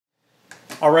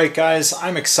Alright guys,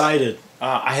 I'm excited.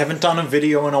 I haven't done a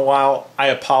video in a while. I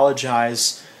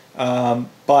apologize.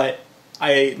 But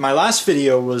my last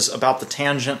video was about the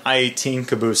Tangent I-18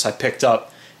 caboose I picked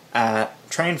up at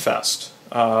Trainfest.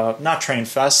 Not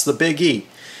Trainfest, the Big E.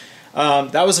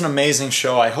 That was an amazing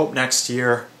show. I hope next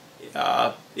year,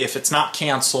 if it's not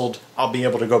canceled, I'll be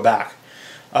able to go back.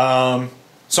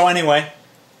 So anyway,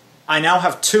 I now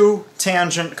have two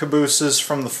Tangent cabooses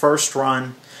from the first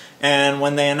run. And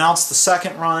when they announced the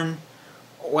second run,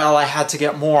 well, I had to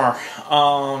get more.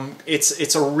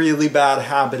 It's a really bad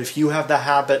habit. If you have the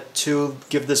habit, to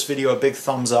give this video a big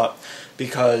thumbs up,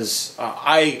 because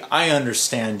I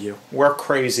understand you. We're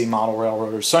crazy model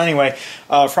railroaders. So anyway,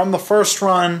 from the first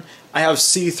run, I have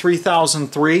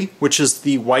C3003, which is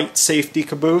the white safety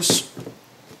caboose.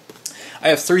 I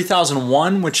have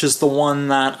 3001, which is the one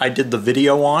that I did the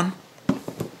video on.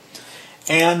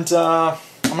 And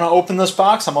I'm going to open this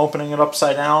box. I'm opening it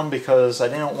upside down because I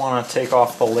didn't want to take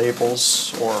off the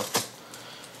labels or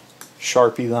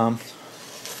Sharpie them.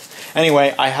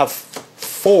 Anyway, I have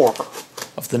 4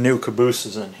 of the new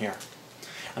cabooses in here.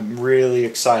 I'm really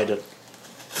excited.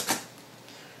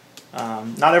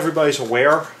 Not everybody's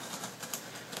aware.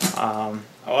 Well,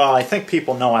 I think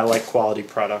people know I like quality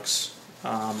products.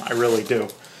 I really do.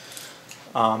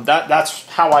 That's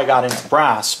how I got into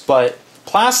brass, but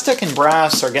plastic and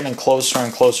brass are getting closer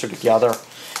and closer together.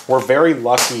 We're very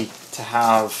lucky to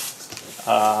have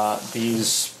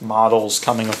these models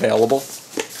coming available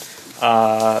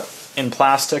in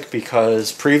plastic,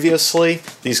 because previously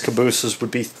these cabooses would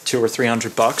be $200 or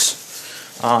 $300.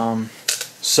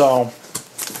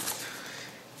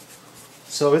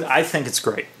 So I think it's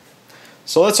great.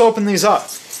 So let's open these up.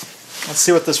 Let's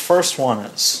see what this first one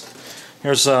is.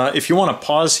 Here's if you want to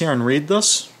pause here and read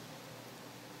this.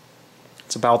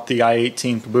 It's about the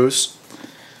I-18 caboose.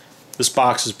 This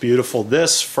box is beautiful.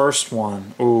 This first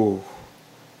one, ooh.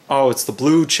 Oh, it's the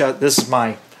blue chest. This is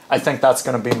I think that's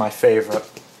going to be my favorite.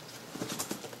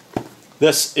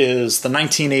 This is the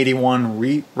 1981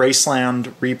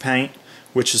 Raceland repaint,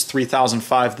 which is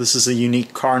 3005. This is a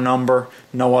unique car number.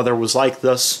 No other was like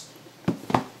this.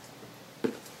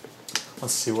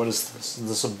 Let's see, what is this? Is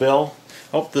this a bill?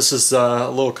 Oh, this is a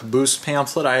little caboose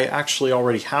pamphlet. I actually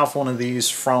already have one of these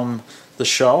from the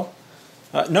show.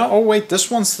 No, oh wait, this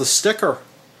one's the sticker.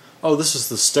 Oh, this is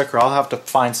the sticker. I'll have to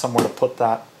find somewhere to put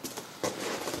that.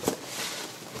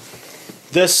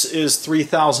 This is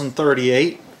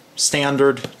 3038,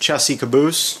 standard chassis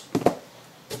caboose.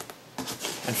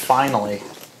 And finally,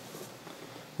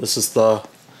 this is the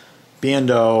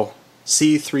B&O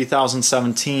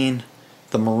C3017,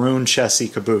 the maroon chassis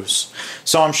caboose.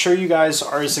 So I'm sure you guys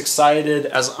are as excited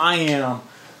as I am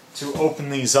to open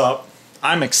these up.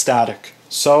 I'm ecstatic.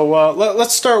 So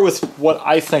let's start with what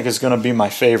I think is going to be my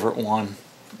favorite one.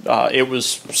 It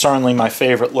was certainly my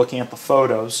favorite looking at the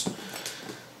photos.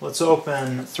 Let's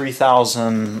open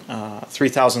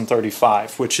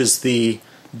 3035, which is the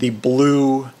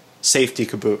blue safety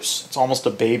caboose. It's almost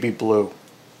a baby blue.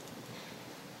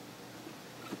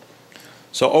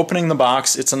 So opening the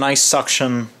box, it's a nice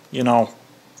suction, you know,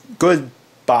 good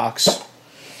box.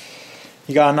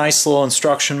 You got a nice little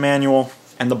instruction manual,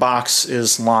 and the box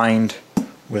is lined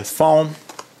with foam.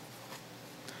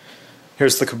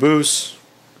 Here's the caboose.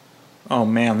 Oh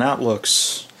man, that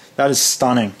is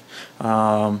stunning.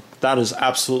 That is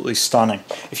absolutely stunning.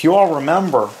 If you all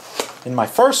remember, in my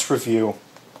first review,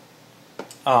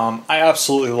 I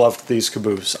absolutely loved these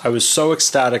caboose. I was so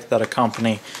ecstatic that a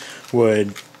company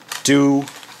would do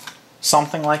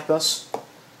something like this,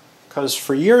 because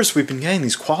for years we've been getting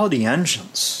these quality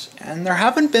engines, and there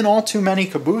haven't been all too many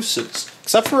cabooses,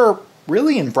 except for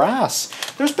really in brass.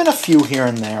 There's been a few here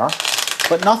and there,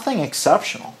 but nothing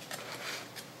exceptional.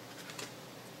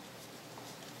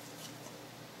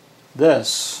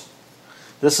 This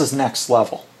is next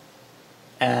level,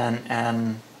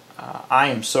 and I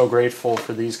am so grateful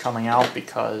for these coming out,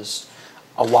 because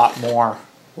a lot more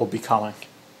will be coming.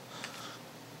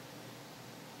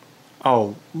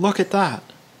 Oh, look at that.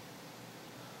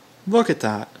 Look at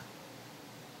that.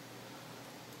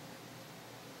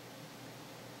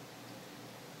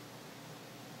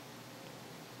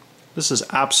 This is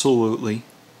absolutely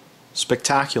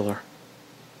spectacular.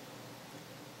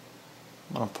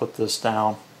 I'm going to put this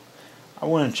down. I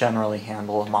wouldn't generally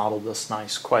handle a model this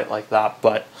nice quite like that,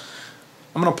 but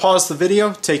I'm going to pause the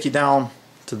video, take you down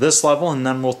to this level, and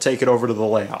then we'll take it over to the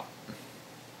layout.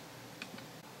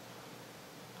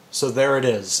 So there it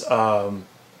is.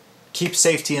 Keep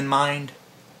safety in mind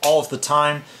all of the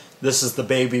time. This is the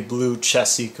baby blue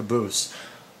chassis caboose.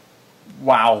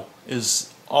 Wow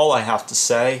is all I have to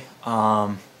say.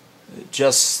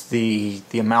 just the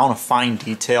amount of fine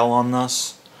detail on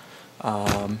this.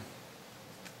 I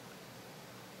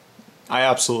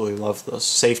absolutely love this.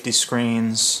 Safety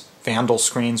screens, vandal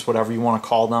screens, whatever you want to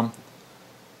call them.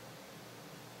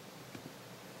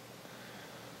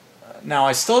 Now,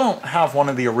 I still don't have one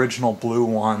of the original blue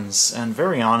ones, and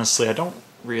very honestly, I don't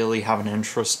really have an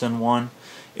interest in one.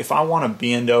 If I want a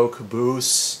B&O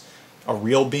Caboose, a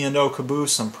real B&O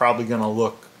Caboose, I'm probably going to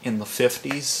look in the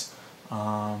 50s,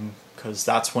 because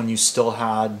that's when you still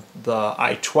had the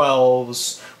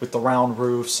I-12s with the round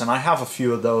roofs, and I have a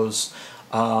few of those.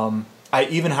 I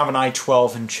even have an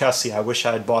I-12 in chassis. I wish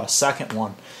I had bought a second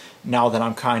one now that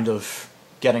I'm kind of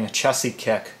getting a chassis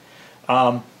kick.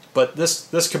 But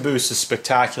this Caboose is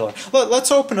spectacular. Let's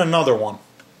open another one.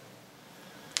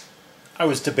 I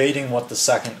was debating what the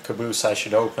second Caboose I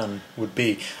should open would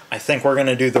be. I think we're going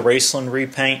to do the Raceland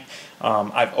repaint.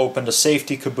 I've opened a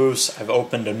safety Caboose. I've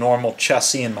opened a normal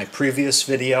chassis in my previous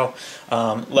video.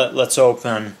 Let's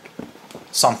open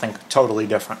something totally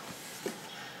different.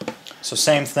 So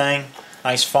same thing,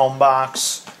 nice foam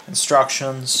box,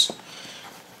 instructions.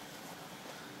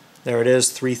 There it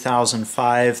is,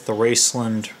 3005, the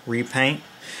Raceland repaint.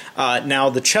 Now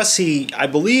the chassis, I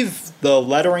believe the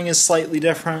lettering is slightly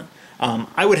different.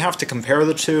 I would have to compare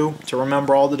the two to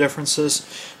remember all the differences,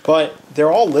 but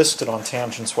they're all listed on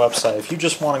Tangent's website. If you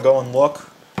just want to go and look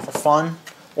for fun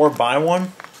or buy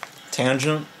one,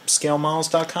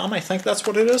 TangentScaleModels.com, I think that's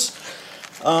what it is.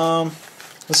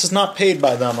 This is not paid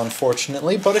by them,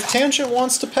 unfortunately, but if Tangent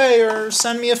wants to pay or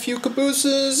send me a few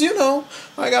Cabooses, you know,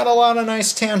 I got a lot of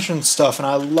nice Tangent stuff, and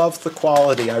I love the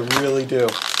quality, I really do.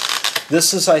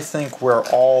 This is, I think, where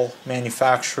all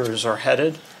manufacturers are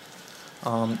headed.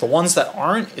 The ones that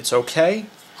aren't, it's okay.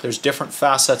 There's different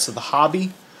facets of the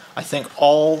hobby. I think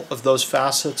all of those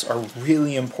facets are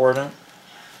really important.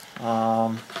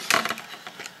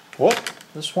 Whoop,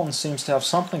 this one seems to have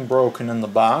something broken in the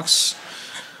box.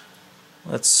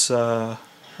 Let's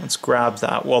grab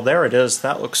that. Well, there it is.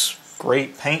 That looks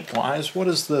great paint-wise. What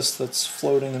is this that's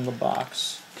floating in the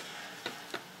box?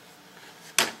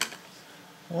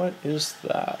 What is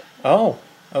that? Oh,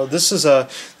 this is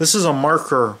a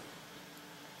marker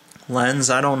lens.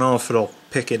 I don't know if it'll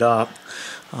pick it up.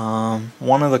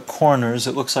 One of the corners,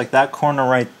 it looks like that corner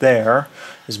right there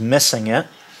is missing it.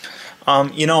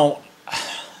 You know,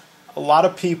 a lot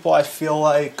of people, I feel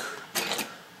like,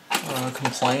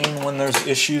 complain when there's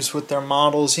issues with their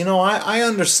models. You know, I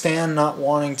understand not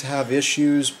wanting to have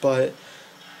issues, but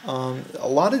a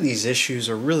lot of these issues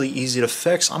are really easy to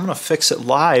fix. I'm going to fix it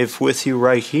live with you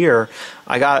right here.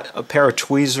 I got a pair of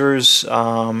tweezers.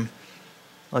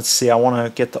 Let's see, I want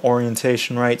to get the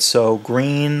orientation right. So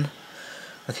green,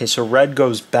 okay, so red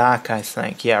goes back, I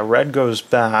think. Yeah, red goes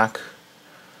back.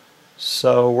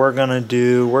 So we're gonna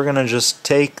just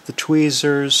take the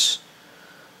tweezers,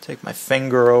 take my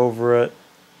finger over it,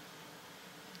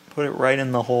 put it right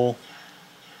in the hole.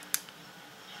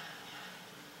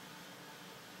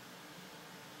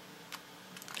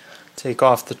 Take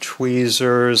off the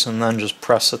tweezers and then just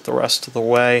press it the rest of the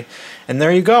way. And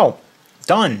there you go.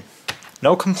 Done.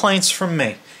 No complaints from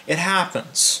me. It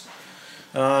happens.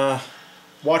 Watch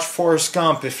Forrest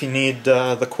Gump if you need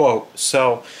the quote.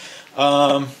 So,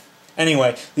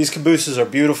 anyway, these cabooses are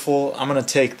beautiful. I'm going to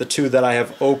take the two that I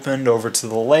have opened over to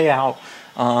the layout.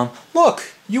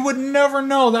 Look, you would never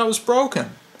know that was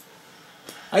broken.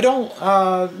 I don't,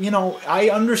 you know, I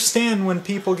understand when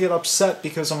people get upset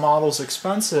because a model's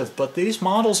expensive, but these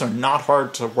models are not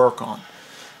hard to work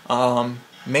on.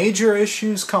 Major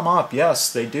issues come up,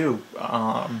 yes, they do.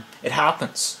 It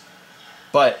happens.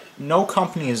 But no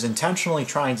company is intentionally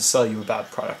trying to sell you a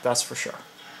bad product, that's for sure.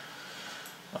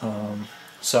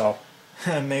 So,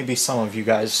 maybe some of you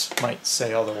guys might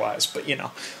say otherwise, but you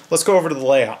know. Let's go over to the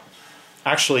layout.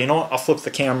 Actually, you know what? I'll flip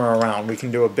the camera around. We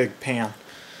can do a big pan.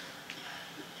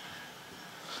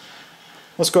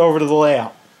 Let's go over to the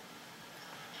layout.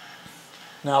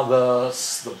 Now the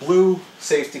blue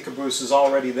safety caboose is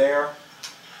already there.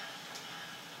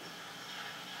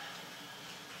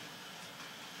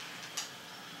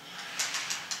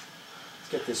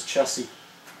 Get this chassis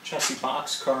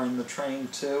boxcar in the train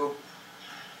too.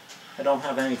 I don't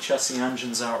have any chassis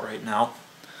engines out right now.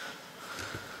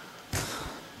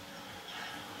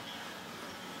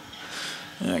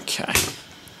 Okay.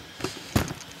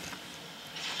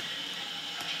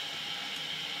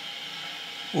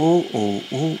 Ooh, ooh,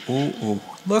 ooh, ooh, ooh.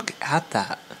 Look at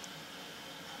that.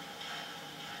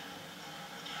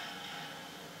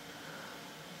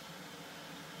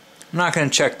 I'm not going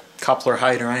to check coupler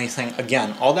height or anything.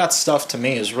 Again, all that stuff to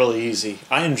me is really easy.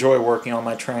 I enjoy working on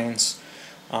my trains.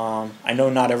 I know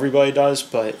not everybody does,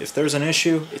 but if there's an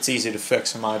issue, it's easy to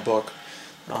fix in my book.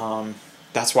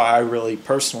 That's why I really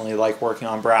personally like working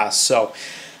on brass. So,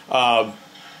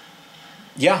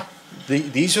 yeah,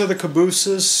 these are the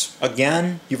cabooses.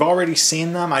 Again, you've already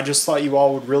seen them. I just thought you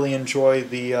all would really enjoy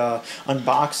the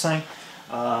unboxing.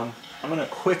 I'm going to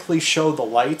quickly show the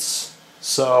lights.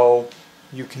 So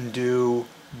you can do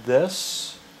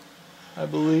this, I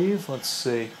believe. Let's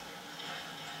see.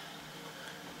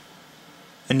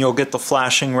 And you'll get the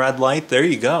flashing red light. There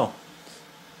you go.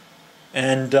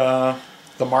 And the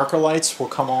marker lights will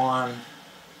come on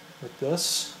with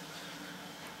this.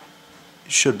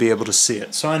 You should be able to see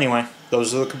it. So anyway,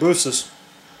 those are the cabooses.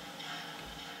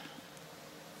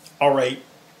 Alright,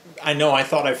 I know I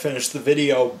thought I finished the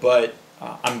video, but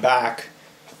I'm back.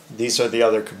 These are the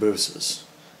other cabooses.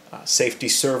 Safety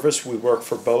Service, we work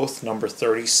for both, number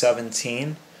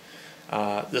 3017.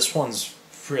 This one's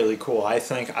really cool, I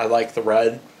think. I like the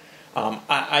red.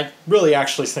 I really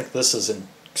actually think this is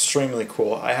extremely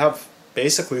cool. I have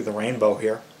basically the rainbow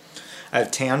here. I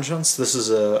have tangents. This is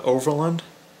a overland.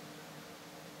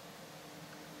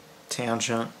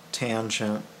 Tangent,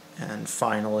 tangent, and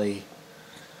finally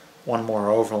one more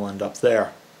overland up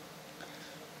there.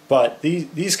 But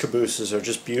these cabooses are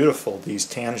just beautiful, these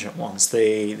tangent ones.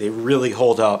 They really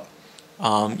hold up.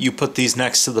 You put these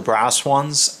next to the brass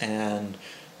ones and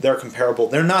they're comparable.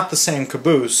 They're not the same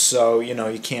caboose, so you know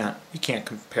you can't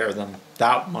compare them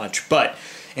that much. But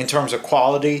in terms of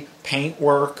quality,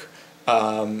 paintwork,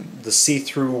 the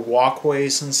see-through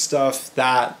walkways and stuff,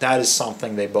 that is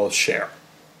something they both share.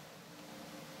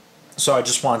 So I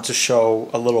just wanted to show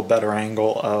a little better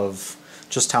angle of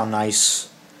just how nice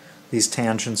these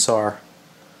tangents are.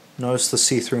 Notice the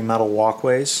see-through metal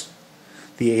walkways,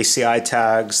 the ACI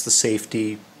tags, the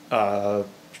safety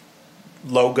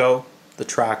logo, the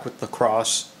track with the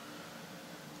cross,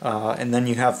 and then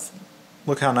you have,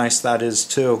 look how nice that is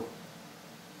too.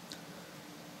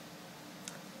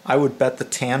 I would bet the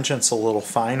tangent's a little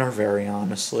finer, very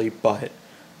honestly, but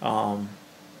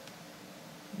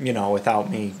you know,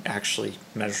 without me actually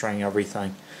measuring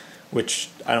everything, which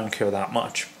I don't care that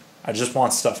much. I just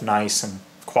want stuff nice and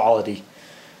quality.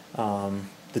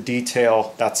 The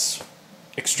detail, that's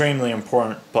extremely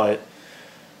important, but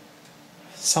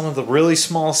some of the really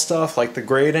small stuff, like the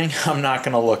grading, I'm not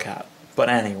going to look at. But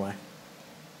anyway,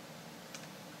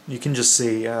 you can just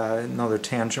see another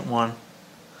tangent one.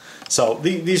 So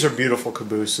these are beautiful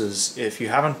cabooses. If you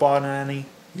haven't bought any,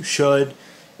 you should.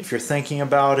 If you're thinking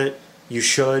about it, you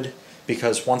should,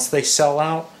 because once they sell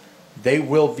out, they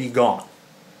will be gone.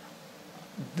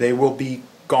 They will be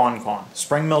gone.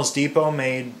 Spring Mills Depot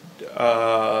made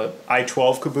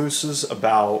I-12 cabooses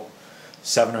about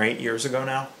 7 or 8 years ago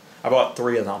now. I bought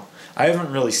 3 of them. I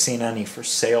haven't really seen any for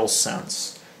sale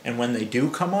since. And when they do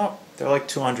come up, they're like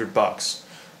 $200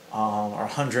 or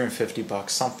 $150,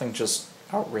 something just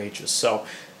outrageous. So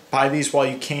buy these while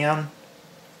you can.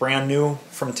 Brand new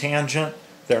from Tangent.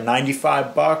 They're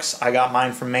 $95. I got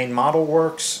mine from Main Model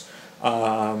Works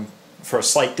for a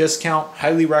slight discount.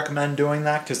 Highly recommend doing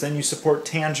that, because then you support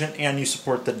Tangent and you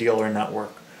support the dealer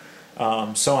network.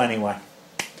 So anyway,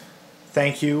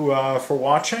 thank you for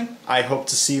watching. I hope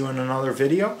to see you in another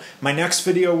video. My next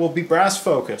video will be brass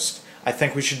focused. I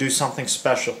think we should do something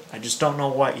special. I just don't know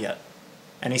what yet.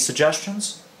 Any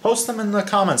suggestions? Post them in the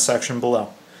comments section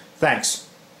below. Thanks.